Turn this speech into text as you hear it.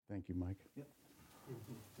Thank you, Mike.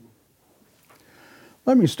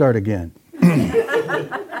 Let me start again.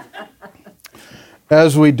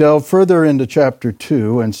 As we delve further into chapter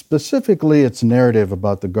 2, and specifically its narrative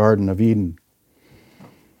about the Garden of Eden,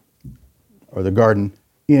 or the Garden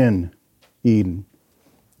in Eden,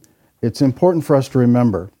 it's important for us to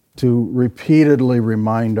remember, to repeatedly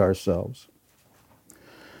remind ourselves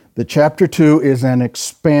that chapter 2 is an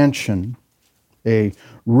expansion, a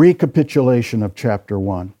recapitulation of chapter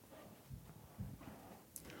 1,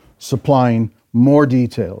 supplying more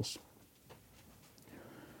details.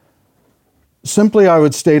 Simply, I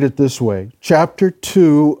would state it this way. Chapter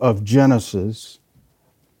 2 of Genesis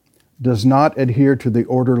does not adhere to the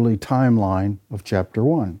orderly timeline of chapter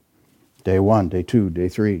 1. Day 1, day 2, day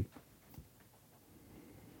 3.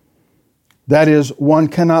 That is, one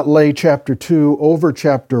cannot lay chapter 2 over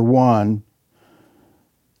chapter 1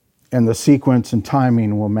 and the sequence and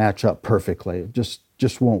timing will match up perfectly. It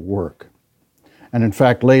just won't work. And in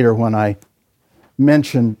fact, later when I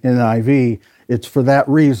mention NIV, it's for that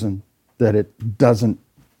reason that it isn't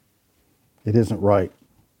right.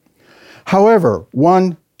 However,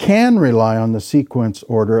 one can rely on the sequence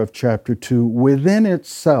order of chapter 2 within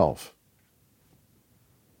itself.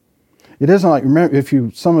 It isn't like,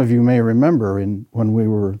 some of you may remember when we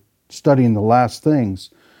were studying the last things,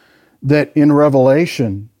 that in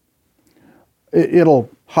Revelation, it'll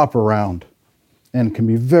hop around and can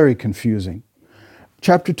be very confusing.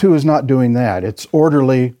 Chapter 2 is not doing that. It's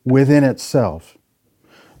orderly within itself.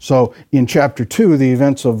 So in chapter 2, the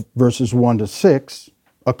events of verses 1 to 6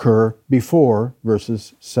 occur before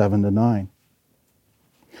verses 7 to 9.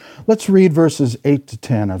 Let's read verses 8 to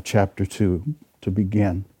 10 of chapter 2 to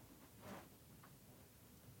begin.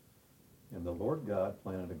 And the Lord God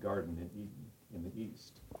planted a garden in Eden in the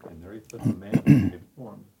east, and there he put the man whom he had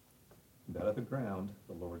formed. And out of the ground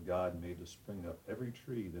the Lord God made to spring up every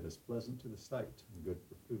tree that is pleasant to the sight and good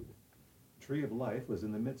for food. The tree of life was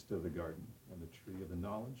in the midst of the garden, and the tree of the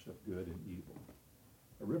knowledge of good and evil.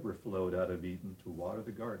 A river flowed out of Eden to water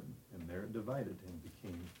the garden, and there it divided and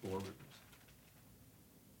became 4 rivers.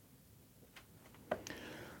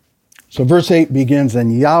 So verse 8 begins,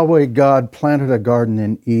 and Yahweh God planted a garden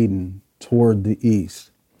in Eden toward the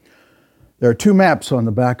east. There are 2 maps on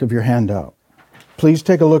the back of your handout. Please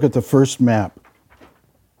take a look at the first map,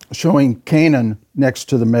 showing Canaan next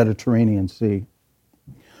to the Mediterranean Sea.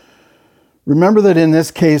 Remember that in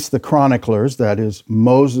this case, the chroniclers, that is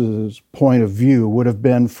Moses' point of view, would have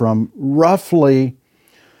been from roughly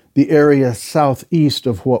the area southeast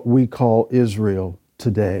of what we call Israel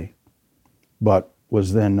today, but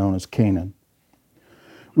was then known as Canaan.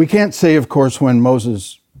 We can't say, of course, when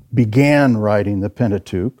Moses began writing the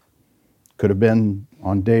Pentateuch. Could have been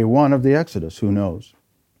on day 1 of the Exodus, who knows?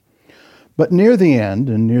 But near the end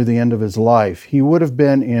of his life, he would have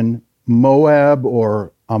been in Moab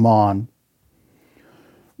or Ammon.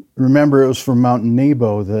 Remember, it was from Mount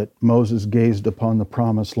Nebo that Moses gazed upon the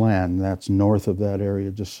promised land. That's north of that area,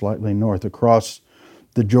 just slightly north, across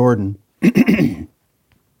the Jordan.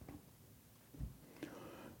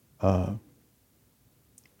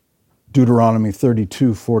 Deuteronomy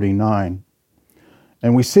 32:49.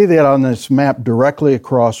 And we see that on this map directly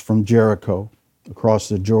across from Jericho, across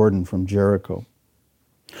the Jordan from Jericho.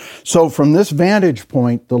 So from this vantage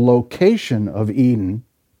point, the location of Eden,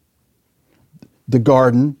 the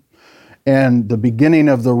garden, and the beginning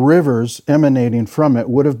of the rivers emanating from it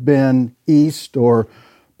would have been east, or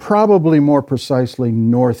probably more precisely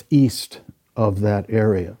northeast of that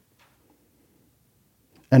area.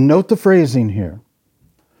 And note the phrasing here.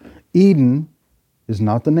 Eden is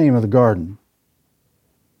not the name of the garden.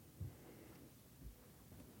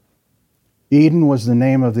 Eden was the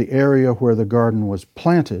name of the area where the garden was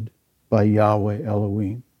planted by Yahweh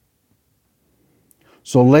Elohim.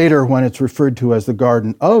 So later, when it's referred to as the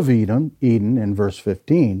Garden of Eden in verse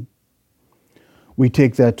 15, we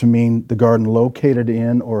take that to mean the garden located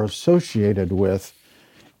in or associated with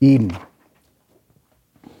Eden.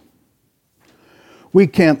 We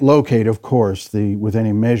can't locate, of course, with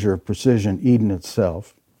any measure of precision, Eden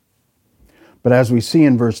itself. But as we see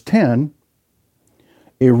in verse 10,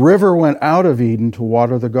 a river went out of Eden to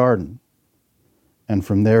water the garden, and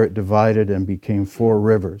from there it divided and became 4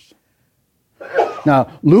 rivers.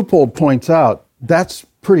 Now, Leupold points out that's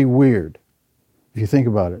pretty weird, if you think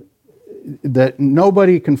about it, that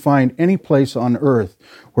nobody can find any place on earth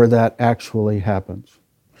where that actually happens.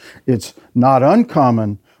 It's not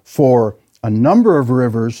uncommon for a number of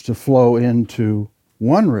rivers to flow into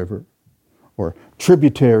one river, or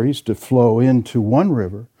tributaries to flow into one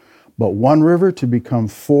river, but one river to become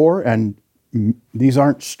 4, and these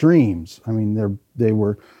aren't streams. I mean, they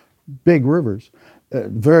were big rivers.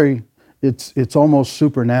 It's almost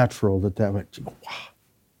supernatural that wow,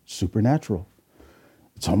 supernatural.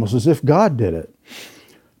 It's almost as if God did it.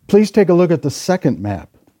 Please take a look at the second map.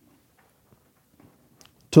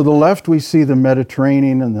 To the left, we see the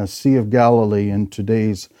Mediterranean and the Sea of Galilee in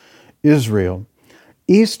today's Israel.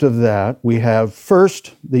 East of that, we have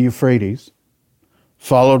first the Euphrates,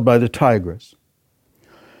 followed by the Tigris.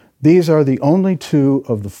 These are the only two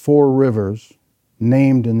of the four rivers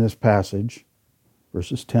named in this passage,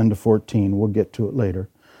 verses 10 to 14, we'll get to it later,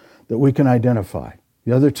 that we can identify.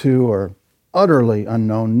 The other two are utterly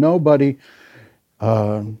unknown. Nobody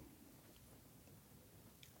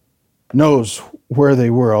knows where they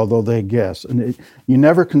were, although they guess. And you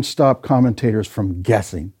never can stop commentators from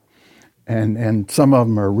guessing. And some of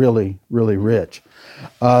them are really, really rich.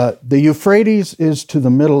 The Euphrates is to the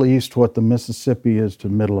Middle East what the Mississippi is to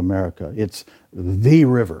Middle America. It's the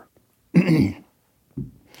river. In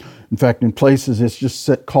fact, in places it's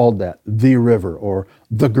just called that, the river or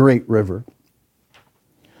the Great River.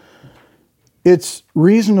 It's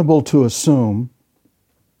reasonable to assume,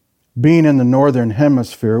 being in the northern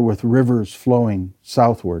hemisphere with rivers flowing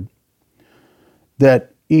southward,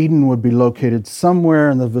 that Eden would be located somewhere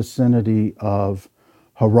in the vicinity of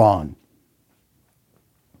Haran.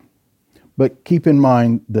 But keep in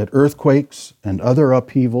mind that earthquakes and other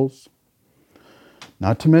upheavals,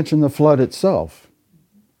 not to mention the flood itself,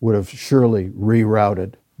 would have surely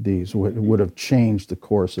rerouted these, would have changed the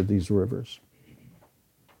course of these rivers.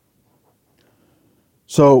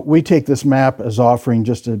 So we take this map as offering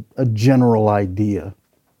just a general idea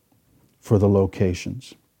for the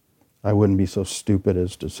locations. I wouldn't be so stupid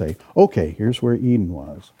as to say, okay, here's where Eden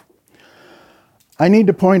was. I need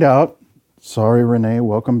to point out, sorry Renee,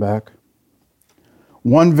 welcome back,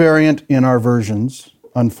 one variant in our versions,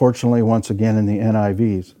 unfortunately once again in the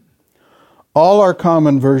NIVs. All our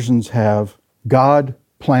common versions have God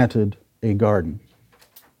planted a garden.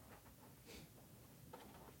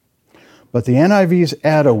 But the NIVs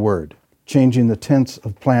add a word, changing the tense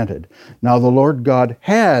of planted. Now the Lord God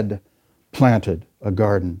had planted a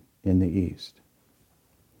garden in the east.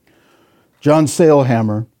 John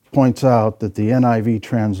Sailhammer points out that the NIV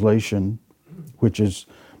translation, which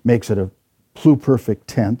makes it a pluperfect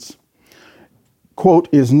tense, quote,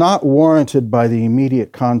 is not warranted by the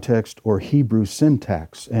immediate context or Hebrew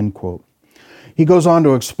syntax, end quote. He goes on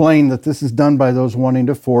to explain that this is done by those wanting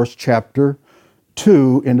to force chapter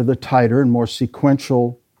 2 into the tighter and more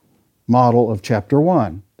sequential model of chapter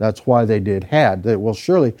 1. That's why they did had. Well,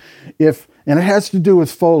 surely, and it has to do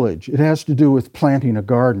with foliage. It has to do with planting a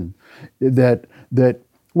garden.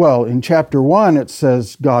 Well, in chapter 1, it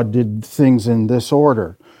says God did things in this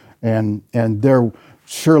order. And there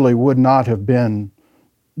surely would not have been,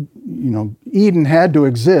 Eden had to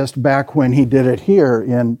exist back when he did it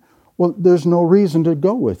here. Well, there's no reason to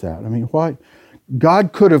go with that. I mean, why?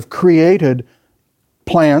 God could have created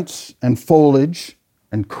plants and foliage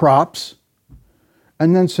and crops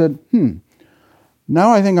and then said,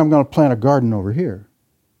 now I think I'm going to plant a garden over here.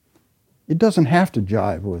 It doesn't have to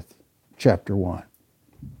jive with chapter 1.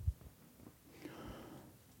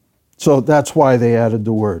 So that's why they added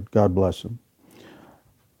the word. God bless them.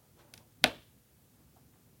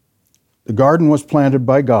 The garden was planted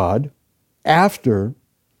by God after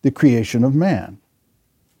the creation of man,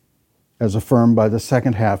 as affirmed by the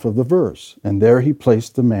second half of the verse. And there he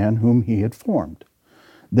placed the man whom he had formed.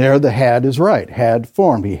 There the had is right, had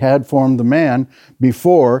formed. He had formed the man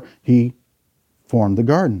before he formed the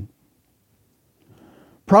garden.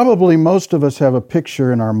 Probably most of us have a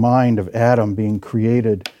picture in our mind of Adam being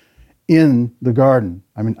created in the garden.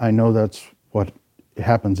 I mean, I know that's what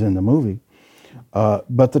happens in the movie.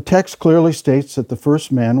 But the text clearly states that the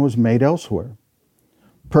first man was made elsewhere.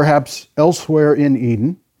 Perhaps elsewhere in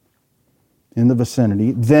Eden, in the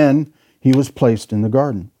vicinity, then he was placed in the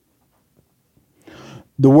garden.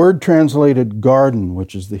 The word translated garden,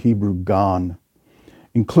 which is the Hebrew gan,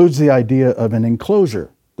 includes the idea of an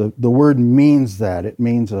enclosure. The word means that. It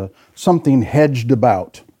means something hedged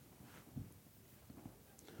about.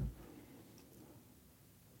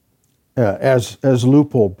 As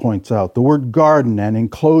Leupold points out, the word garden, an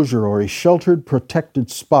enclosure or a sheltered,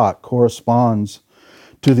 protected spot, corresponds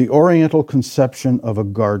to the Oriental conception of a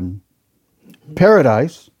garden.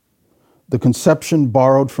 Paradise, the conception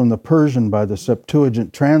borrowed from the Persian by the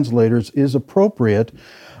Septuagint translators, is appropriate,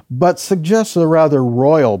 but suggests a rather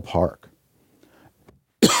royal park,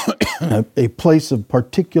 a place of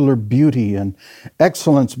particular beauty and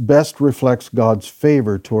excellence best reflects God's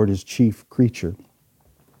favor toward his chief creature.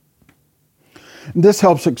 This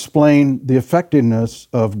helps explain the effectiveness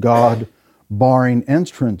of God barring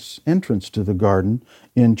entrance to the garden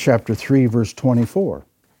in chapter 3, verse 24.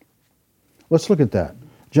 Let's look at that.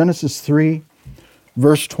 Genesis 3,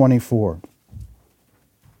 verse 24.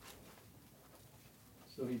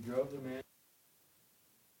 So he drove the man.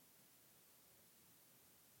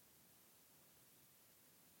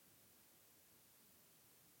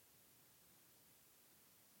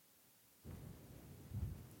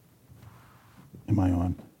 Am I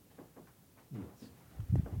on?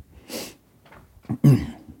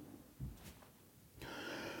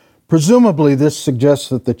 Presumably, this suggests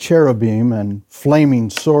that the cherubim and flaming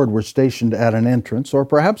sword were stationed at an entrance, or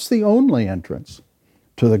perhaps the only entrance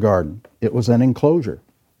to the garden. It was an enclosure.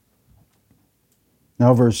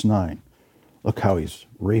 Now, verse 9. Look how he's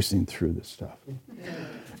racing through this stuff.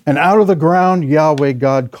 And out of the ground Yahweh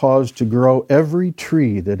God caused to grow every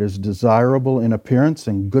tree that is desirable in appearance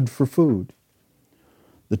and good for food.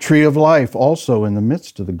 The tree of life also in the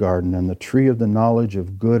midst of the garden, and the tree of the knowledge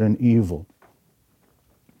of good and evil.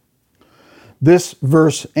 This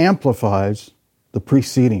verse amplifies the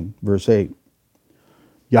preceding, verse 8.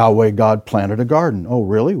 Yahweh God planted a garden. Oh,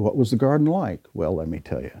 really? What was the garden like? Well, let me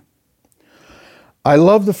tell you. I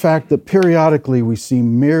love the fact that periodically we see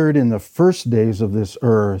mirrored in the first days of this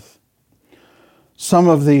earth some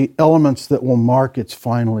of the elements that will mark its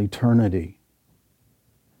final eternity.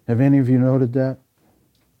 Have any of you noted that?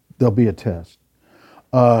 There'll be a test.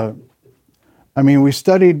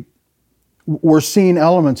 We're seeing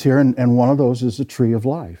elements here, and one of those is the tree of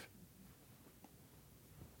life.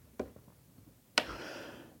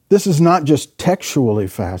 This is not just textually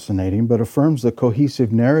fascinating, but affirms the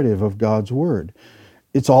cohesive narrative of God's Word.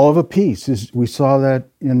 It's all of a piece. We saw that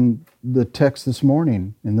in the text this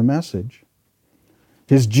morning in the message.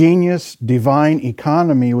 His genius, divine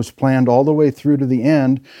economy was planned all the way through to the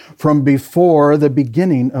end from before the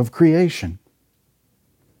beginning of creation.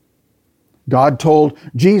 God told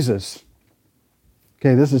Jesus,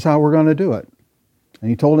 okay, this is how we're going to do it. And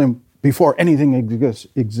he told him before anything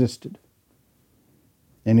existed.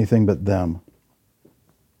 Anything but them.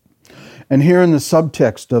 And here in the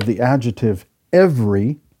subtext of the adjective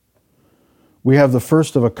every, we have the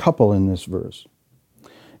first of a couple in this verse.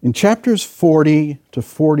 In chapters 40 to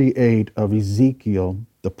 48 of Ezekiel,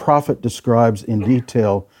 the prophet describes in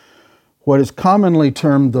detail what is commonly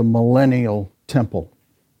termed the millennial temple,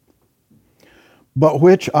 but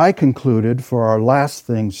which I concluded for our last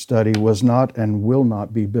thing study was not and will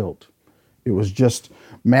not be built. It was just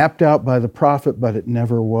mapped out by the prophet, but it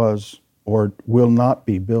never was or will not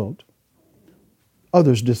be built.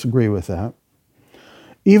 Others disagree with that.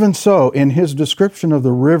 Even so, in his description of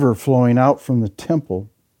the river flowing out from the temple,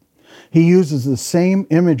 he uses the same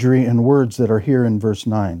imagery and words that are here in verse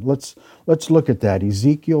 9. Let's look at that.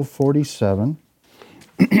 Ezekiel 47.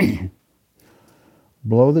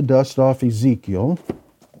 Blow the dust off Ezekiel.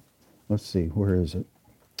 Let's see, where is it?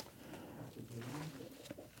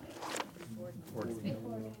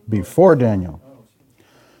 Before Daniel.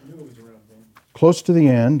 Close to the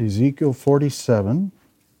end, Ezekiel 47.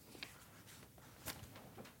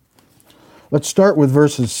 Let's start with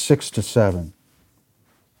verses 6 to 7.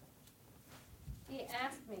 He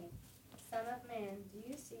asked me, Son of man, do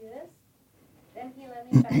you see this? Then he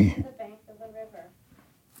led me back to the bank of the river.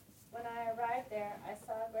 When I arrived there, I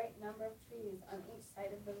saw a great number of trees on each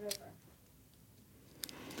side of the river.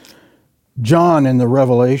 John in the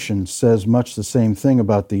Revelation says much the same thing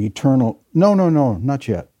about the eternal... No, not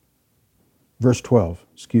yet. Verse 12,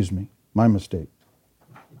 excuse me, my mistake.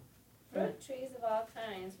 Fruit trees of all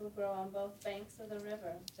kinds will grow on both banks of the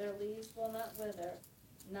river. Their leaves will not wither,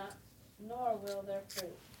 nor will their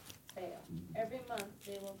fruit fail. Every month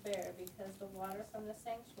they will bear, because the water from the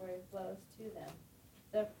sanctuary flows to them.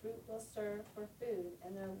 Their fruit will serve for food,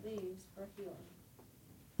 and their leaves for healing.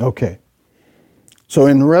 Okay. So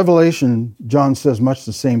in Revelation, John says much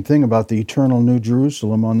the same thing about the eternal New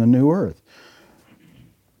Jerusalem on the new earth.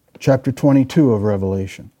 Chapter 22 of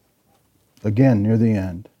Revelation. Again, near the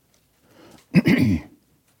end.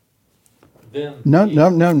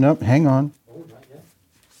 No, hang on.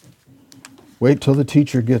 Wait till the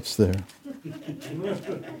teacher gets there.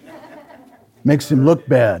 Makes him look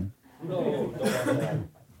bad.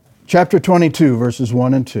 Chapter 22, verses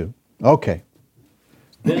 1 and 2. Okay.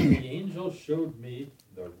 Then the angel showed me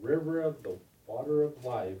the river of the water of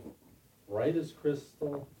life, bright as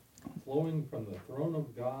crystal, flowing from the throne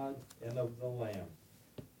of God and of the Lamb.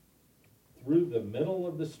 Through the middle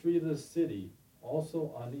of the street of the city,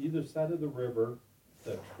 also on either side of the river,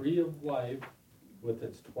 the tree of life with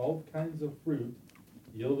its 12 kinds of fruit,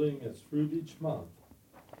 yielding its fruit each month.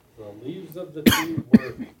 The leaves of the tree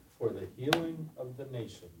were for the healing of the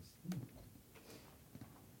nations.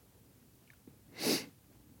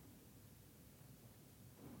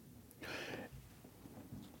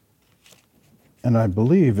 And I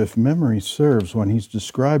believe, if memory serves, when he's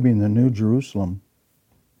describing the New Jerusalem,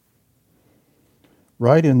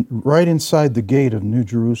 right inside the gate of New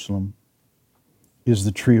Jerusalem is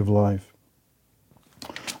the tree of life.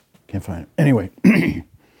 Can't find it. Anyway,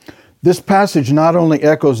 this passage not only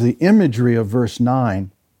echoes the imagery of verse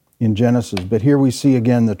 9 in Genesis, but here we see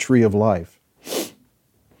again the tree of life.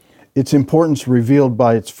 Its importance revealed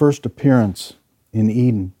by its first appearance in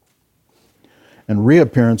Eden and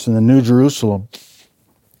reappearance in the New Jerusalem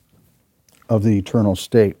of the eternal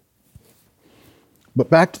state. But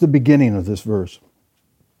back to the beginning of this verse.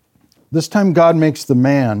 This time God makes the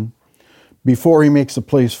man before he makes a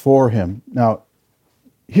place for him. Now,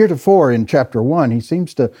 heretofore in chapter 1, he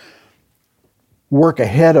seems to work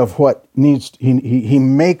ahead of what needs. He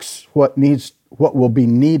makes what will be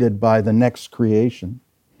needed by the next creation.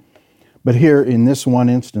 But here in this one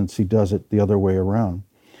instance, he does it the other way around.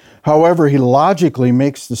 However, he logically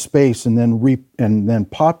makes the space and then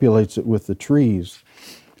populates it with the trees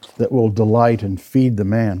that will delight and feed the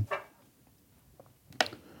man.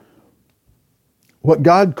 What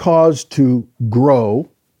God caused to grow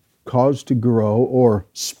or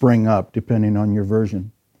spring up, depending on your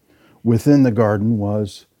version, within the garden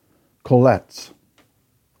was colets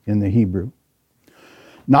in the Hebrew.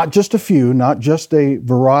 Not just a few, not just a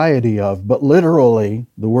variety of, but literally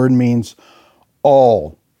the word means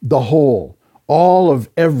all, the whole, all of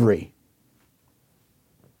every.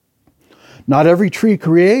 Not every tree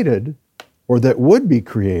created or that would be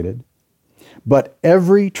created, but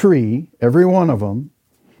every tree, every one of them,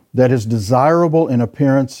 that is desirable in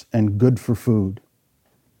appearance and good for food.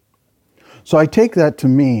 So I take that to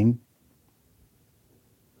mean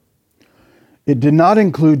it did not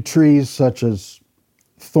include trees such as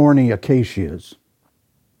thorny acacias,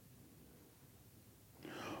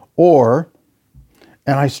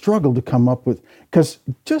 and I struggled to come up with, because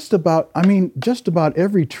just about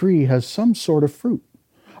every tree has some sort of fruit.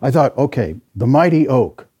 I thought, okay, the mighty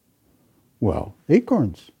oak. Well,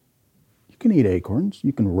 acorns. You can eat acorns.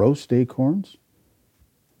 You can roast acorns.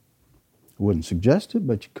 I wouldn't suggest it,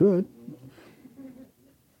 but you could.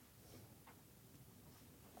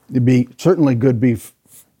 It'd be certainly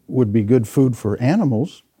would be good food for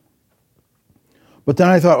animals. But then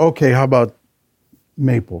I thought, okay, how about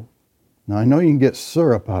maple? Now I know you can get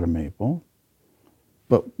syrup out of maple,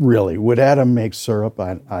 but really, would Adam make syrup?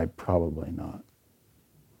 I probably not.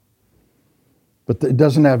 But it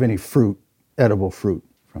doesn't have any fruit, edible fruit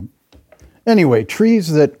from. Anyway,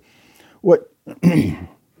 trees that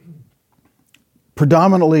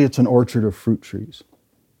predominantly it's an orchard of fruit trees.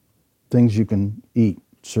 Things you can eat,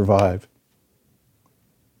 survive.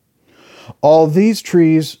 All these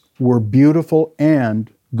trees were beautiful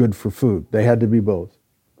and good for food. They had to be both.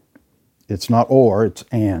 It's not or, it's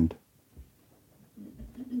and.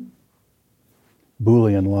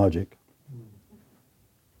 Boolean logic.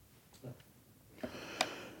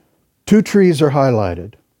 Two trees are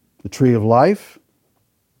highlighted, the tree of life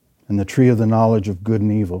and the tree of the knowledge of good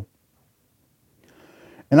and evil.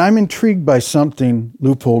 And I'm intrigued by something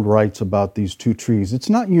Leupold writes about these two trees. It's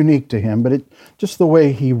not unique to him, but just the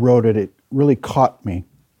way he wrote it, it really caught me.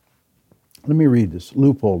 Let me read this.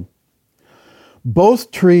 Leupold.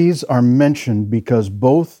 Both trees are mentioned because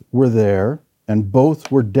both were there and both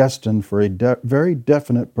were destined for a very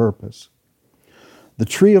definite purpose. The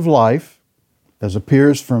tree of life, as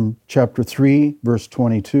appears from chapter 3, verse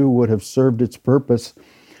 22, would have served its purpose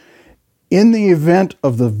in the event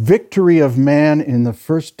of the victory of man in the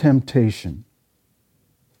first temptation.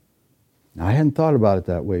 Now, I hadn't thought about it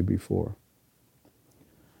that way before.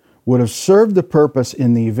 Would have served the purpose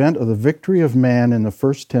in the event of the victory of man in the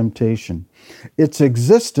first temptation. Its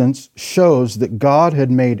existence shows that God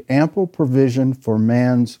had made ample provision for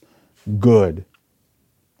man's good.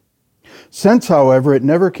 Since, however, it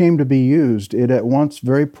never came to be used, it at once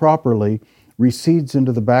very properly recedes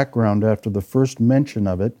into the background after the first mention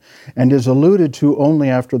of it and is alluded to only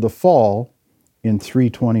after the fall in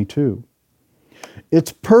 3:22.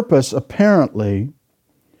 Its purpose, apparently,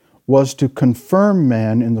 was to confirm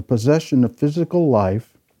man in the possession of physical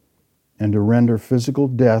life and to render physical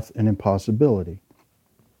death an impossibility.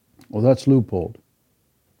 Well, that's Leupold.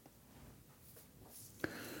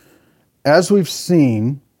 As we've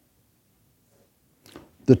seen,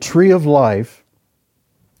 the tree of life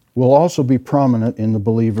will also be prominent in the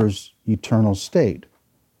believer's eternal state.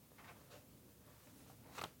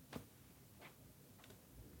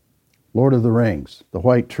 Lord of the Rings, the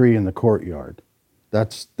white tree in the courtyard.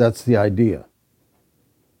 That's the idea.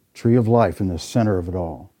 Tree of life in the center of it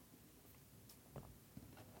all.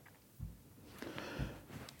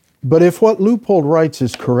 But if what Leupold writes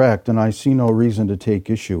is correct, and I see no reason to take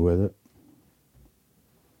issue with it,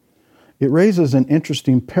 it raises an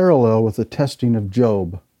interesting parallel with the testing of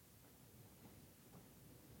Job.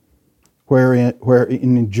 Where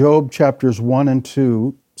in Job chapters 1 and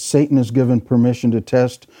 2, Satan is given permission to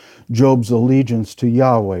test Job's allegiance to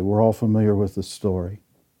Yahweh. We're all familiar with the story.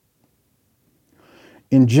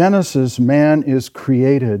 In Genesis, man is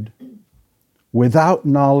created without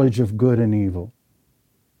knowledge of good and evil.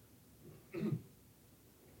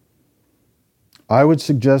 I would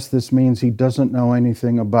suggest this means he doesn't know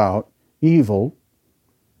anything about evil,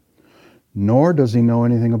 nor does he know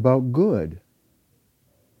anything about good.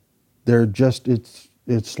 They're just,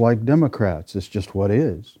 it's like Democrats. It's just what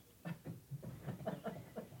is.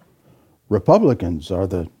 Republicans are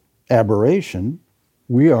the aberration.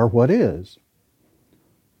 We are what is.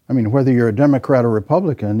 I mean, whether you're a Democrat or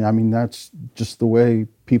Republican, I mean, that's just the way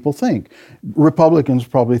people think. Republicans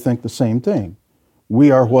probably think the same thing.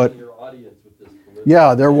 We are what...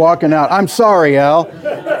 Yeah, they're walking out. I'm sorry, Al.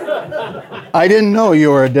 I didn't know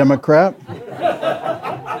you were a Democrat.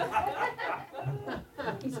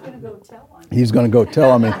 He's going to go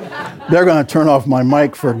tell on me. They're going to turn off my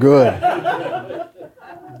mic for good.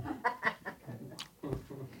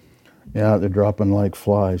 Yeah, they're dropping like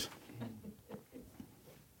flies.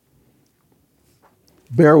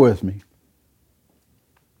 Bear with me.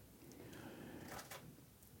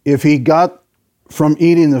 If he got, from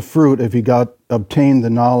eating the fruit, if he obtained the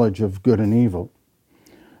knowledge of good and evil.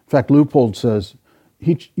 In fact, Leupold says,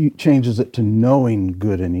 he changes it to knowing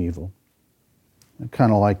good and evil. I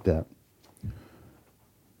kind of like that.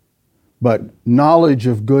 But knowledge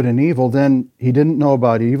of good and evil, then he didn't know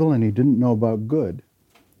about evil and he didn't know about good.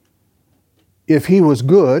 If he was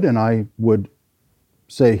good, and I would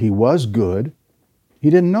say he was good, he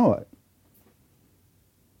didn't know it.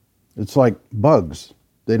 It's like bugs.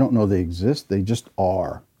 They don't know they exist, they just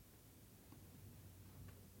are.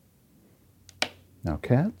 Now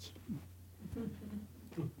cats?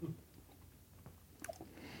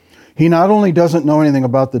 He not only doesn't know anything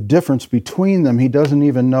about the difference between them, he doesn't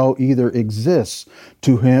even know either exists.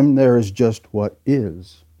 To him, there is just what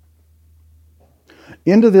is.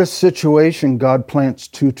 Into this situation, God plants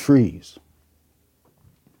two trees.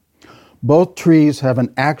 Both trees have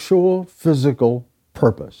an actual physical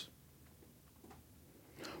purpose.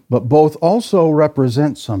 But both also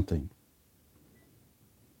represent something.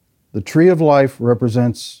 The tree of life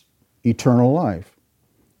represents eternal life,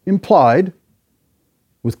 implied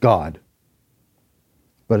with God.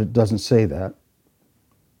 But it doesn't say that.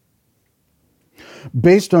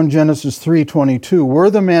 Based on Genesis 3:22, were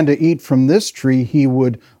the man to eat from this tree, he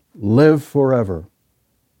would live forever.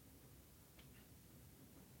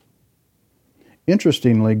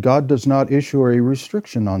 Interestingly, God does not issue a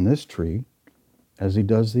restriction on this tree as he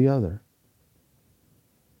does the other.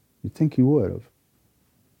 You'd think he would have.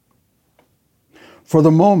 For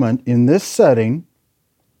the moment, in this setting,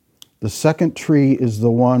 the second tree is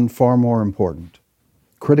the one far more important,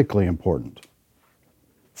 critically important,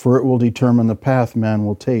 for it will determine the path man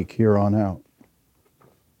will take here on out.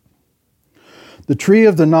 The tree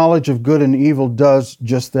of the knowledge of good and evil does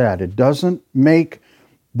just that. It doesn't make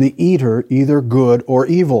the eater either good or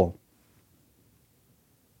evil.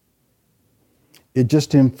 It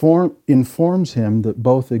just informs him that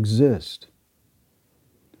both exist.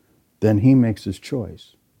 Then he makes his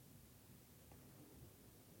choice.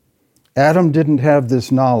 Adam didn't have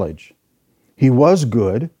this knowledge. He was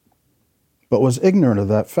good, but was ignorant of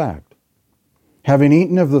that fact. Having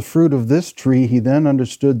eaten of the fruit of this tree, he then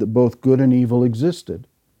understood that both good and evil existed.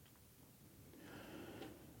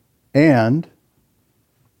 And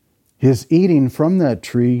his eating from that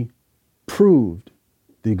tree proved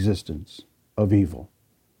the existence of evil.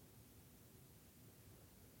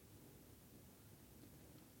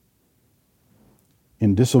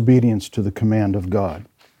 In disobedience to the command of God.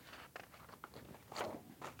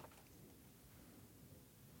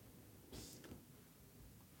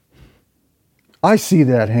 I see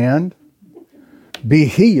that hand. Be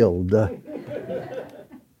healed.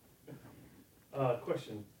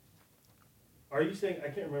 Question. Are you saying, I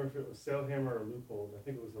can't remember if it was Sailhammer or Leupold, I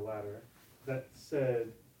think it was the latter, that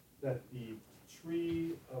said that the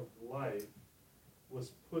tree of life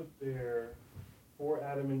was put there for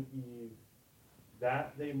Adam and Eve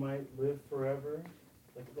that they might live forever?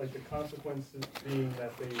 Like the consequences being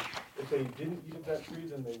that if they didn't eat of that tree,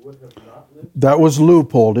 then they would have not lived? That was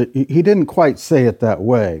Leupold. He didn't quite say it that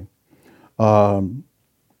way.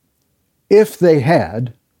 If they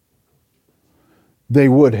had, they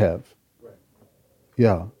would have. Right.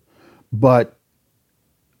 Yeah. But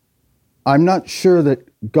I'm not sure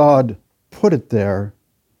that God put it there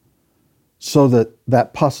so that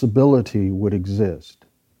that possibility would exist.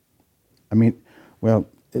 I mean, well,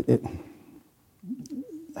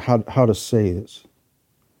 how to say this.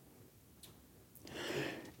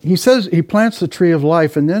 He says he plants the tree of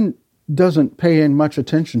life and then doesn't pay in much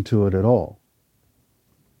attention to it at all.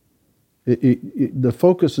 The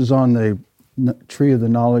focus is on the tree of the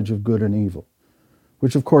knowledge of good and evil,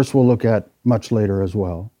 which of course we'll look at much later as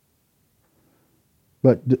well.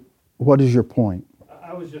 But what is your point?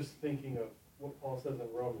 I was just thinking of what Paul says in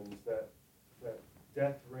Romans, that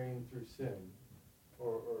death reigned through sin,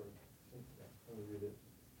 or let me read it.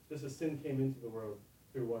 Just as sin came into the world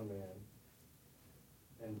through one man,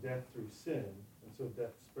 and death through sin, and so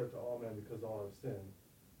death spread to all men because all have sinned.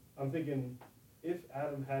 I'm thinking, if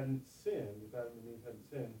Adam hadn't sinned, if Adam and Eve hadn't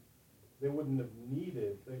sinned, they wouldn't have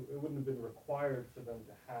needed, it wouldn't have been required for them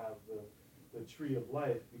to have the tree of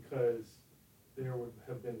life, because there would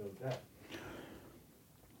have been no death.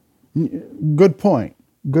 Good point.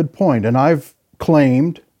 Good point. And I've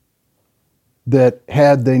claimed that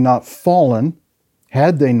had they not fallen,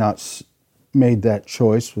 had they not made that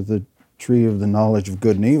choice with the tree of the knowledge of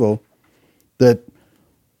good and evil, that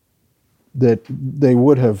they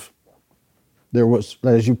would have, there was,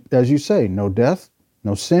 as you say, no death,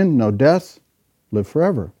 no sin, no death, live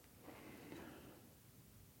forever.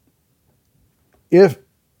 If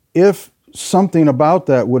something about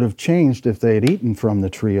that would have changed if they had eaten from the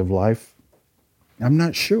tree of life, I'm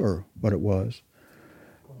not sure what it was.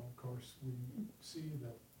 Well, of course, we see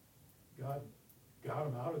that God got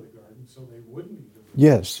them out of the garden so they wouldn't eat of the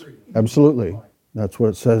Yes, tree. absolutely. That's what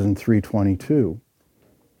it says in 3:22.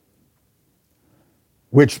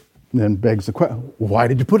 Which then begs the question, why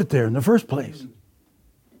did you put it there in the first place?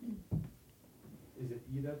 Is it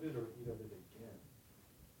eat of it or eat of it again?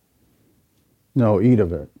 No, eat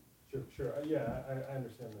of it. Sure. Yeah, I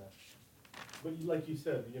understand that. But like you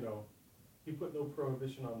said, he put no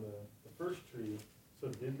prohibition on the first tree. So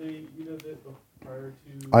did they eat of it prior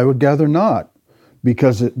to? I would gather not,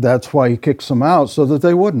 because that's why he kicks them out, so that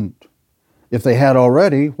they wouldn't. If they had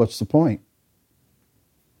already, what's the point?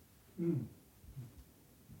 If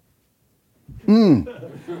we're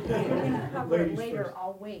gonna cover it Ladies later, first.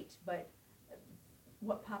 I'll wait, but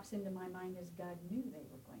what pops into my mind is God knew they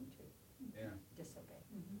were going to Yeah, disobey.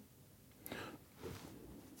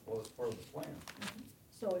 well, it's part of the plan.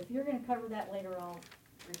 So if you're gonna cover that later, I'll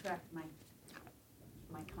retract my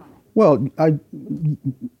comment. Well,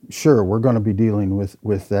 sure, we're going to be dealing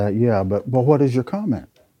with that, yeah, but what is your comment?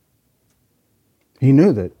 He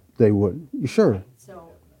knew that they would. Sure.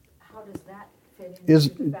 So how does that fit Is-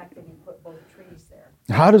 into the fact that he put both trees there?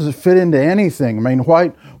 How does it fit into anything? I mean,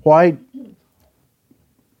 why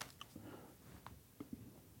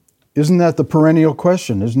isn't that the perennial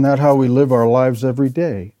question? Isn't that how we live our lives every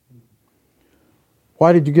day?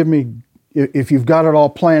 Why did you give me, if you've got it all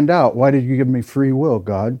planned out, why did you give me free will,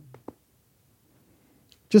 God?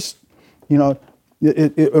 Just,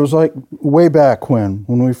 it was like way back when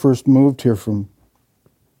we first moved here from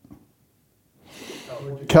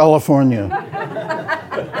California.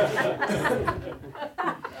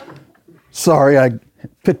 Sorry, I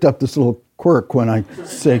picked up this little quirk when I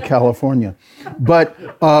say California. But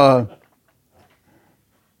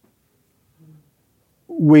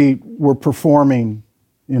we were performing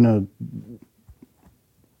in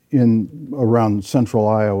around central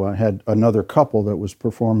Iowa. I had another couple that was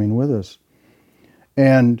performing with us.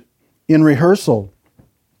 And in rehearsal,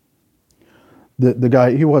 the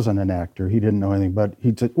guy, he wasn't an actor, he didn't know anything, but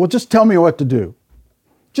he said, well, just tell me what to do.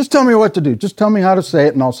 Just tell me what to do. Just tell me how to say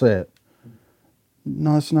it and I'll say it.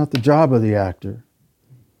 No, it's not the job of the actor.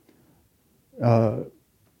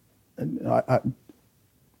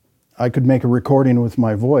 I could make a recording with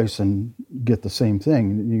my voice and get the same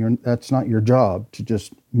thing. That's not your job to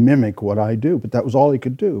just mimic what I do, but that was all he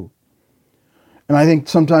could do. And I think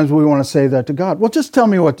sometimes we want to say that to God. Well, just tell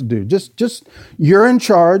me what to do. Just you're in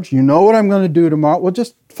charge. You know what I'm going to do tomorrow. Well,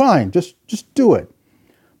 just fine. Just do it.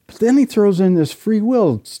 But then he throws in this free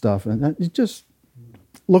will stuff, and just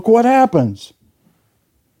look what happens.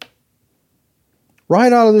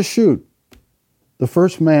 Right out of the chute, the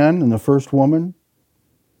first man and the first woman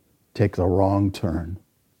take the wrong turn.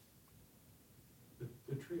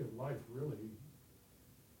 The tree of life really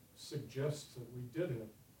suggests that we did have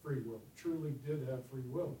free will, truly did have free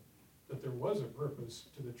will, that there was a purpose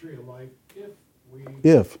to the tree of life if we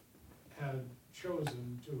had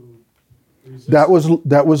chosen to resist. That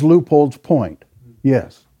was Leupold's point.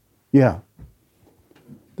 Yes. Yeah.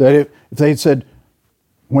 That if they said,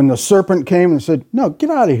 when the serpent came and said, no, get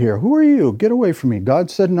out of here. Who are you? Get away from me. God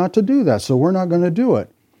said not to do that, so we're not going to do it.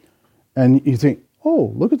 And you think,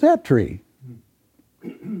 oh, look at that tree.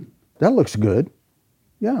 That looks good.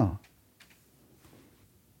 Yeah.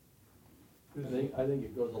 I think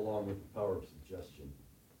it goes along with the power of suggestion,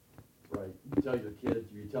 right? You tell your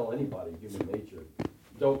kids, you tell anybody, human nature,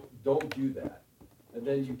 don't do that. And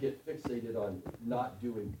then you get fixated on not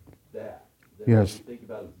doing that. Then Yes. all you think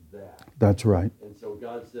about is that. That's right. And so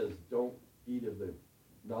God says, don't eat of the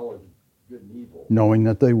knowledge of good and evil, Knowing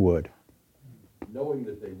that they would. knowing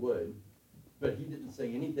that they would, but he didn't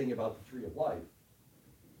say anything about the tree of life.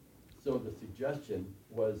 So the suggestion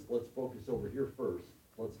was, let's focus over here first.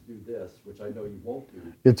 Let's do this, which I know you won't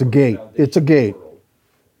do. It's a for the gate. foundation It's a of the gate. world,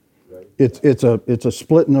 right? It's a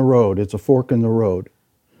split in the road. It's a fork in the road.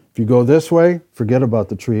 If you go this way, forget about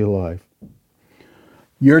the tree of life.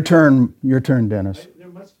 Your turn, Dennis. There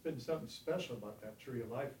must have been something special about that tree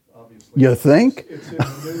of life, obviously. You think? It's in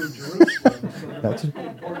the New Jerusalem, so it That's- must be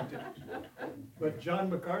important. But John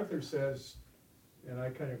MacArthur says, and I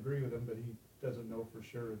kind of agree with him, but he doesn't know for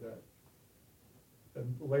sure that.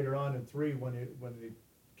 And later on in 3, when they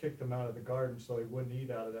kicked them out of the garden so they wouldn't eat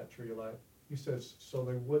out of that tree of life, he says, so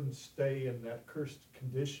they wouldn't stay in that cursed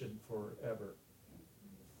condition forever.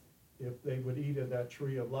 If they would eat of that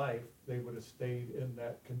tree of life, they would have stayed in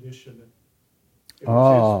that condition. It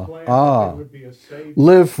was his plan that they would be a saved.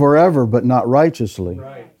 Live forever, but not righteously.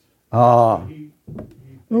 Right. Ah. He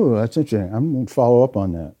Oh, that's interesting. I'm going to follow up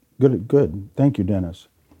on that. Good. Thank you, Dennis.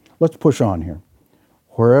 Let's push on here.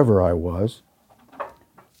 Wherever I was.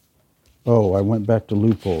 Oh, I went back to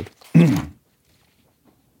Leupold.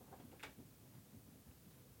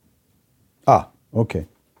 Okay.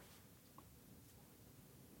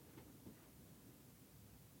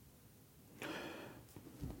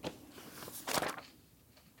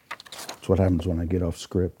 That's what happens when I get off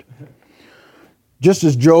script. Just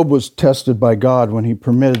as Job was tested by God when he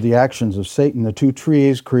permitted the actions of Satan, the 2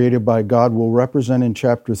 trees created by God will represent in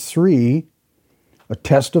chapter 3 a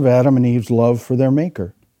test of Adam and Eve's love for their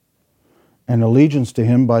Maker and allegiance to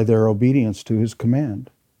him by their obedience to his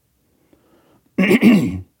command.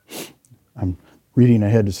 I'm reading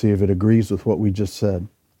ahead to see if it agrees with what we just said.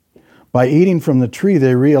 By eating from the tree,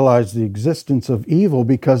 they realized the existence of evil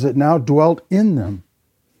because it now dwelt in them.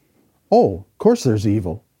 Oh, of course there's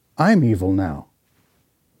evil. I'm evil now.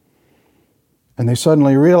 And they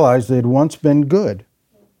suddenly realized they had once been good.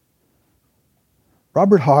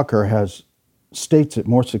 Robert Hawker states it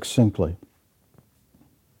more succinctly.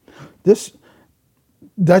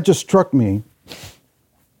 That just struck me.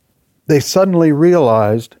 They suddenly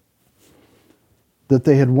realized that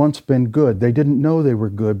they had once been good. They didn't know they were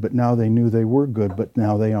good, but now they knew they were good, but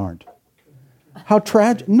now they aren't. How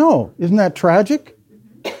tragic. No, isn't that tragic?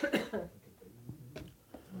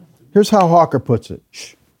 Here's how Hawker puts it.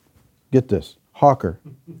 Shh. Get this. Hawker,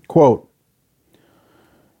 quote,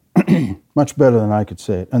 much better than I could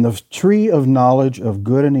say it. And the tree of knowledge of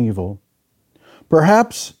good and evil,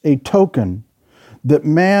 perhaps a token that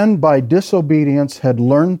man by disobedience had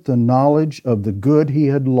learned the knowledge of the good he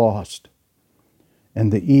had lost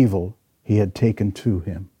and the evil he had taken to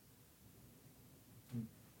him.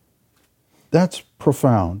 That's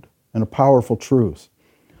profound and a powerful truth.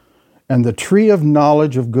 And the tree of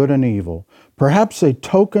knowledge of good and evil, perhaps a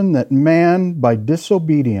token that man, by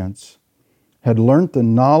disobedience, had learnt the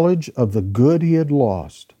knowledge of the good he had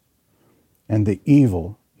lost and the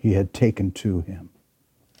evil he had taken to him.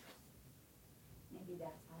 Maybe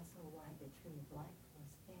that's also why the tree of life was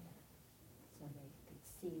there, so they could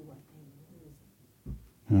see what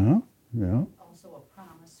they were losing. Yeah. Also a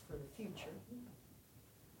promise for the future.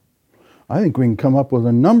 I think we can come up with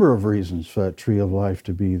a number of reasons for that tree of life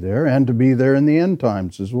to be there and to be there in the end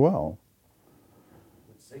times as well.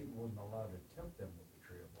 But Satan wasn't allowed to tempt them with the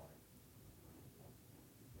tree of life.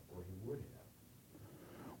 Or he would have.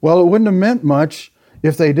 Well, it wouldn't have meant much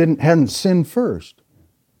if they hadn't sinned first.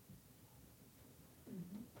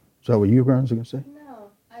 Is that what you were going to say? No,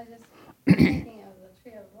 I was just thinking of the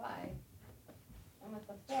tree of life, and with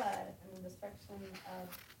the flood and the destruction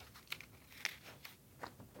of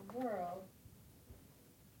the world,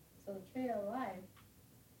 so the tree of life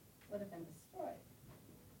would have been destroyed.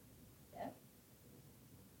 Yes?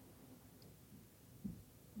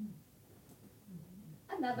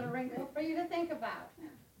 Another wrinkle for you to think about.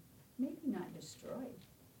 Maybe not destroyed.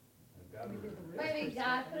 Maybe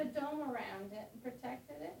God put a dome around it and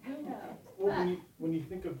protected it, who knows? Well, But, when you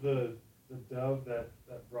think of the dove that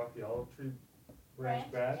brought the olive tree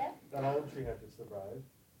branch Branch, back, yep. that olive tree had to survive.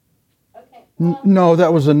 okay, well, No,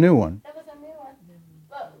 that was a new one. that was a new one.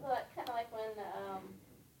 But kind of like when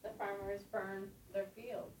the farmers burn their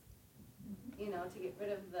fields, to get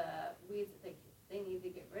rid of the weeds that they need to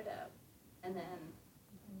get rid of. And then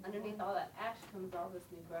underneath all that ash comes all this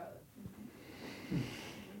new growth.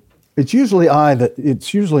 It's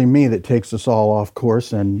usually me that takes us all off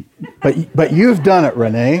course, but you've done it,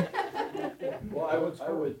 Renee. Well, I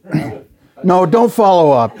would. No, don't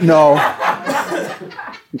follow up. No.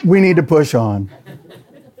 We need to push on.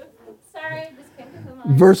 Sorry, just can't get the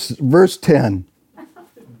mind. Verse 10.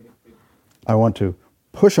 I want to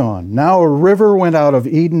push on. Now a river went out of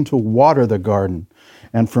Eden to water the garden,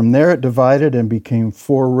 and from there it divided and became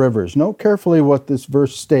 4 rivers. Note carefully what this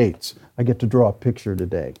verse states. I get to draw a picture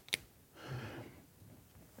today.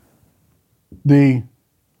 The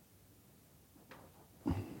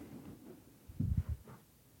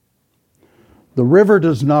river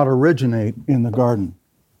does not originate in the garden.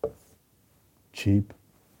 Cheap.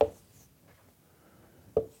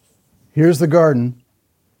 Here's the garden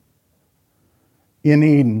in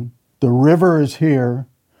Eden. The river is here,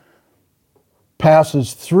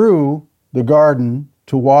 passes through the garden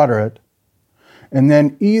to water it, and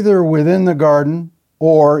then either within the garden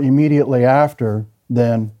or immediately after,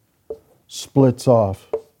 then splits off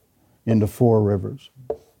into 4 rivers.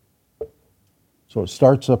 So it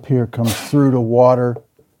starts up here, comes through to water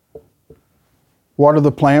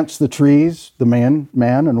the plants, the trees, the man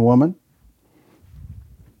and woman.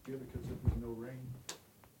 Yeah, because there was no rain.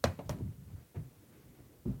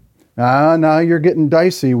 Now you're getting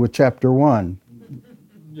dicey with chapter 1.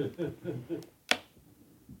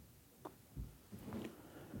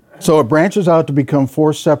 So it branches out to become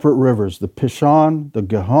 4 separate rivers, the Pishon, the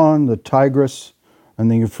Gihon, the Tigris,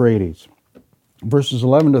 and the Euphrates. Verses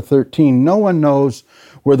 11 to 13, no one knows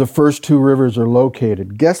where the first 2 rivers are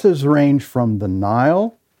located. Guesses range from the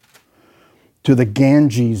Nile to the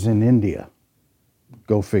Ganges in India.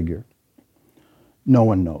 Go figure. No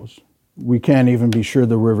one knows. We can't even be sure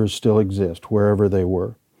the rivers still exist, wherever they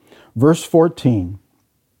were. Verse 14,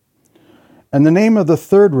 and the name of the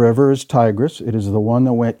 3rd river is Tigris. It is the one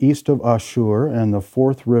that went east of Ashur, and the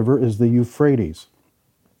 4th river is the Euphrates.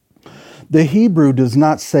 The Hebrew does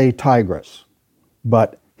not say Tigris,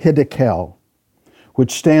 but Hiddekel,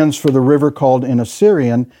 which stands for the river called in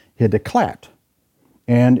Assyrian Hiddeklat,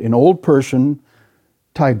 and in Old Persian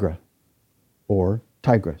Tigra, or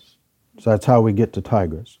Tigris. So that's how we get to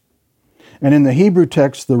Tigris. And in the Hebrew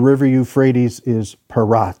text, the river Euphrates is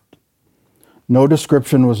Parat. No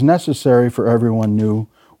description was necessary, for everyone knew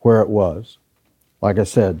where it was. Like I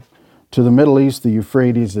said, to the Middle East, the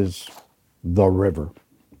Euphrates is the river.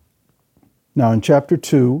 Now in chapter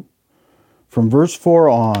 2, from verse 4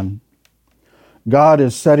 on, God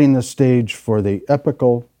is setting the stage for the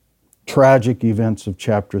epical, tragic events of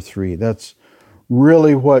chapter 3. That's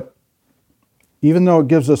really what, even though it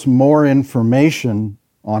gives us more information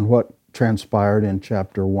on what transpired in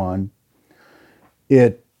chapter 1,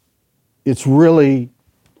 it's really,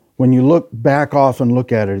 when you look back off and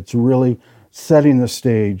look at it, it's really setting the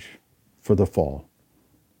stage for the fall.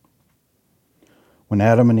 When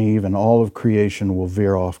Adam and Eve and all of creation will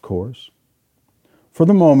veer off course. For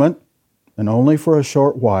the moment, and only for a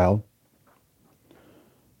short while,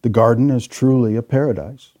 the garden is truly a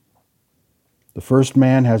paradise. The first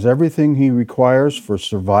man has everything he requires for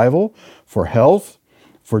survival, for health,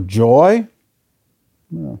 for joy,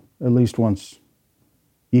 well, at least once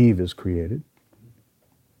Eve is created,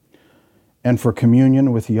 and for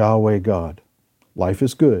communion with Yahweh God. Life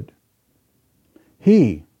is good.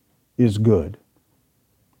 He is good.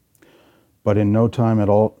 But in no time at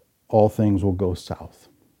all things will go south.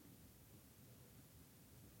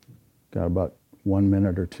 Got about 1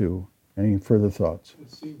 minute or 2. Any further thoughts?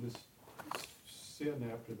 See, this sin,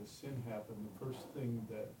 after the sin happened, the first thing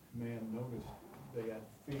that man noticed, they had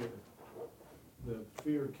fear. The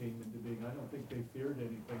fear came into being. I don't think they feared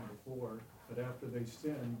anything before, but after they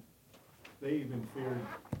sinned, they even feared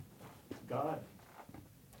God.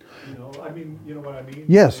 You know what I mean?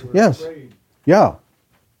 Yes, They were yes. afraid. Yeah.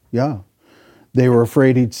 They were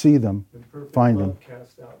afraid he'd see them, And perfect find love them.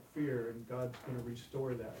 cast out fear, and God's going to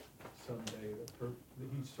restore that someday.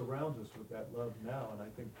 He surrounds us with that love now, and I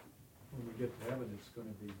think when we get to heaven, it's going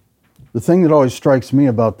to be. The thing that always strikes me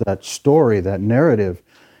about that story, that narrative,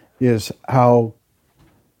 is how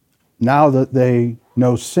now that they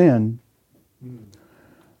know sin,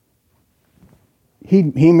 he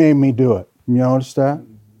made me do it. You notice that?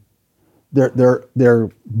 They're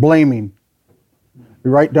blaming.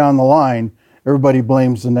 Right down the line, everybody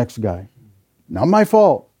blames the next guy. Not my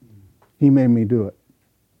fault. He made me do it.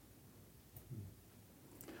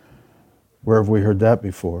 Where have we heard that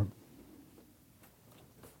before?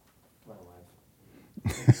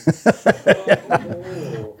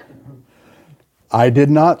 I did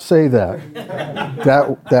not say that.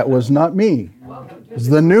 That was not me. It was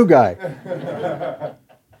the new guy.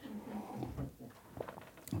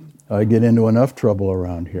 I get into enough trouble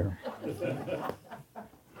around here.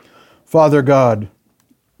 Father God,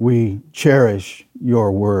 we cherish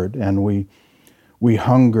your word and we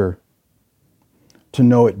hunger to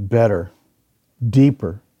know it better,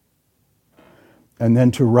 deeper, and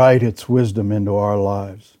then to write its wisdom into our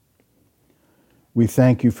lives. We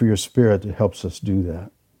thank you for your Spirit that helps us do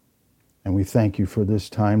that. And we thank you for this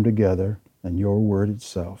time together and your word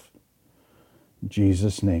itself. In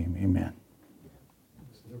Jesus' name, amen.